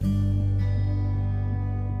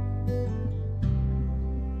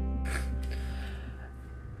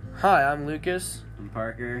Hi, I'm Lucas. I'm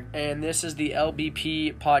Parker. And this is the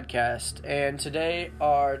LBP podcast. And today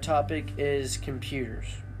our topic is computers.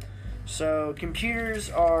 So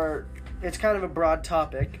computers it's kind of a broad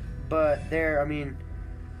topic, but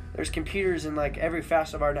there's computers in like every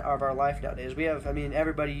facet of our life nowadays.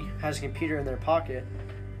 Everybody has a computer in their pocket.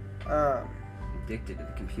 Addicted to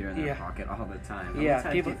the computer in their pocket all the time. How many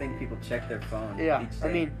times do you think people check their phone each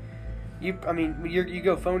day? You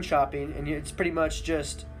go phone shopping and it's pretty much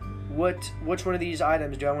just which one of these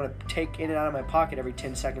items do I want to take in and out of my pocket every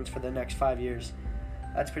 10 seconds for the next 5 years?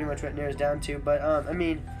 That's pretty much what it narrows down to. But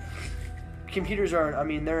computers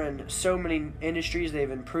they're in so many industries.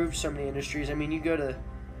 They've improved so many industries.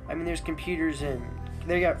 There's computers in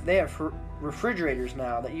they have refrigerators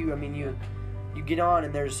now that you get on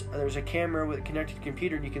and there's a camera connected to the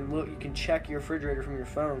computer and you can check your refrigerator from your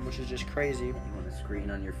phone, which is just crazy. You want a screen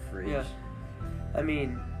on your fridge. Yeah.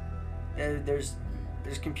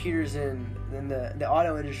 There's computers in the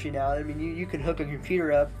auto industry now. You can hook a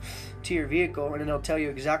computer up to your vehicle and it'll tell you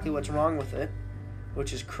exactly what's wrong with it,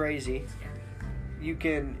 which is crazy. You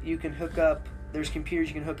can hook up. There's computers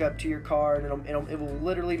you can hook up to your car and it will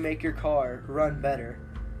literally make your car run better,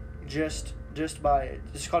 just by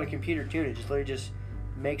it's called a computer tune. It just literally just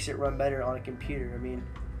makes it run better on a computer.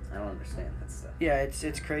 I don't understand that stuff. Yeah,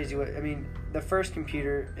 it's crazy. The first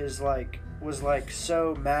computer was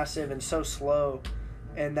so massive and so slow.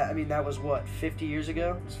 And that was what, 50 years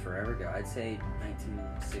ago? It was forever ago. I'd say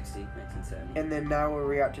 1960, 1970. And then now where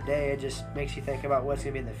we're at today, it just makes you think about what's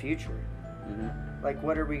going to be in the future. Mm-hmm. Like,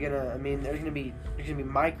 what are we going to... there's going to be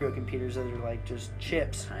microcomputers that are like just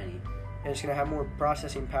chips. Tiny. And it's going to have more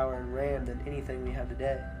processing power and RAM than anything we have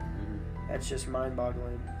today. Mm-hmm. That's just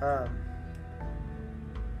mind-boggling.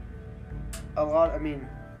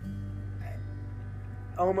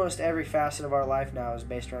 Almost every facet of our life now is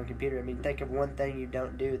based around computer. Think of one thing you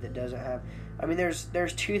don't do that doesn't have...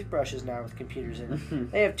 there's toothbrushes now with computers in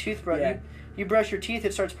it. They have toothbrush. Yeah. You brush your teeth,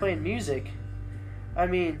 it starts playing music.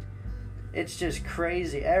 It's just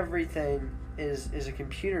crazy. Everything is a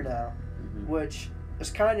computer now, which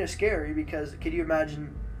is kind of scary because could you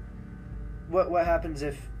imagine what happens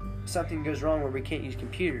if something goes wrong where we can't use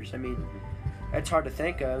computers? It's hard to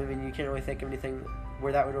think of. You can't really think of anything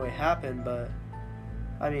where that would really happen, but...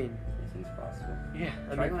 Anything's possible. Yeah.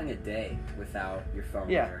 Try going a day without your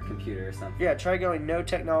phone or a computer or something. Yeah, try going no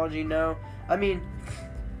technology, no... I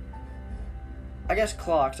guess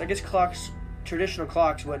clocks. Traditional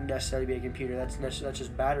clocks wouldn't necessarily be a computer. That's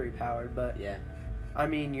just battery powered, but... Yeah.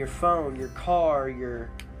 Your phone, your car,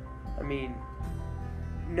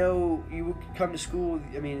 no, you would come to school,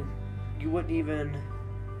 you wouldn't even...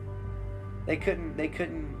 They couldn't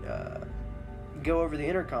go over the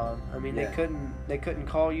intercom. They couldn't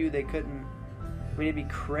call you. They couldn't. It'd be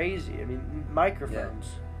crazy. Microphones.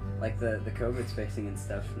 Yeah. Like the COVID's fixing and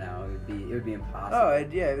stuff now. It would be impossible. Oh, it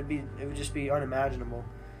would just be unimaginable.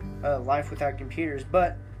 Life without computers.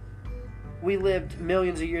 But we lived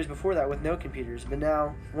millions of years before that with no computers. But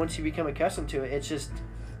now, once you become accustomed to it, it's just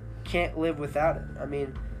can't live without it.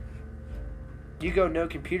 You go no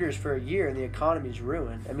computers for a year and the economy's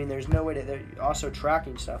ruined. There's no way to. They're also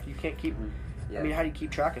tracking stuff. You can't keep. Yeah. How do you keep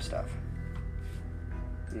track of stuff?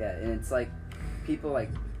 Yeah, and it's like people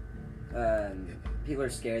people are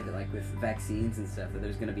scared that with vaccines and stuff that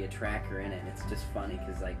there's going to be a tracker in it. And it's just funny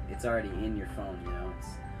because it's already in your phone. It's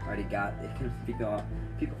already got it.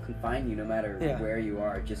 People can find you no matter where you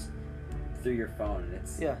are just through your phone. And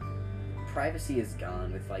it's privacy is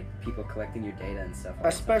gone with people collecting your data and stuff.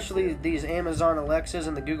 Especially these Amazon Alexas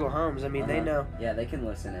and the Google Homes. They know. Yeah, they can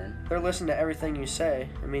listen in. They're listening to everything you say.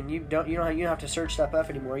 You don't have to search stuff up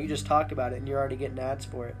anymore. You just talk about it and you're already getting ads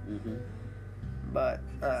for it. Mm-hmm. But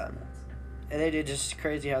and it's just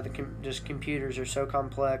crazy how just computers are so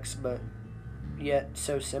complex, but yet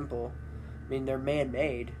so simple. They're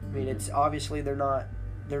man-made. It's obviously they're not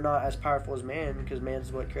as powerful as man because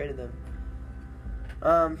man's what created them.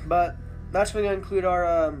 But that's going to conclude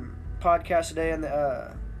our podcast today on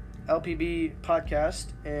the LPB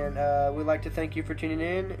podcast, and we'd like to thank you for tuning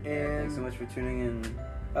in. And thanks so much for tuning in.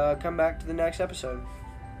 Come back to the next episode.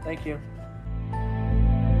 Thank you.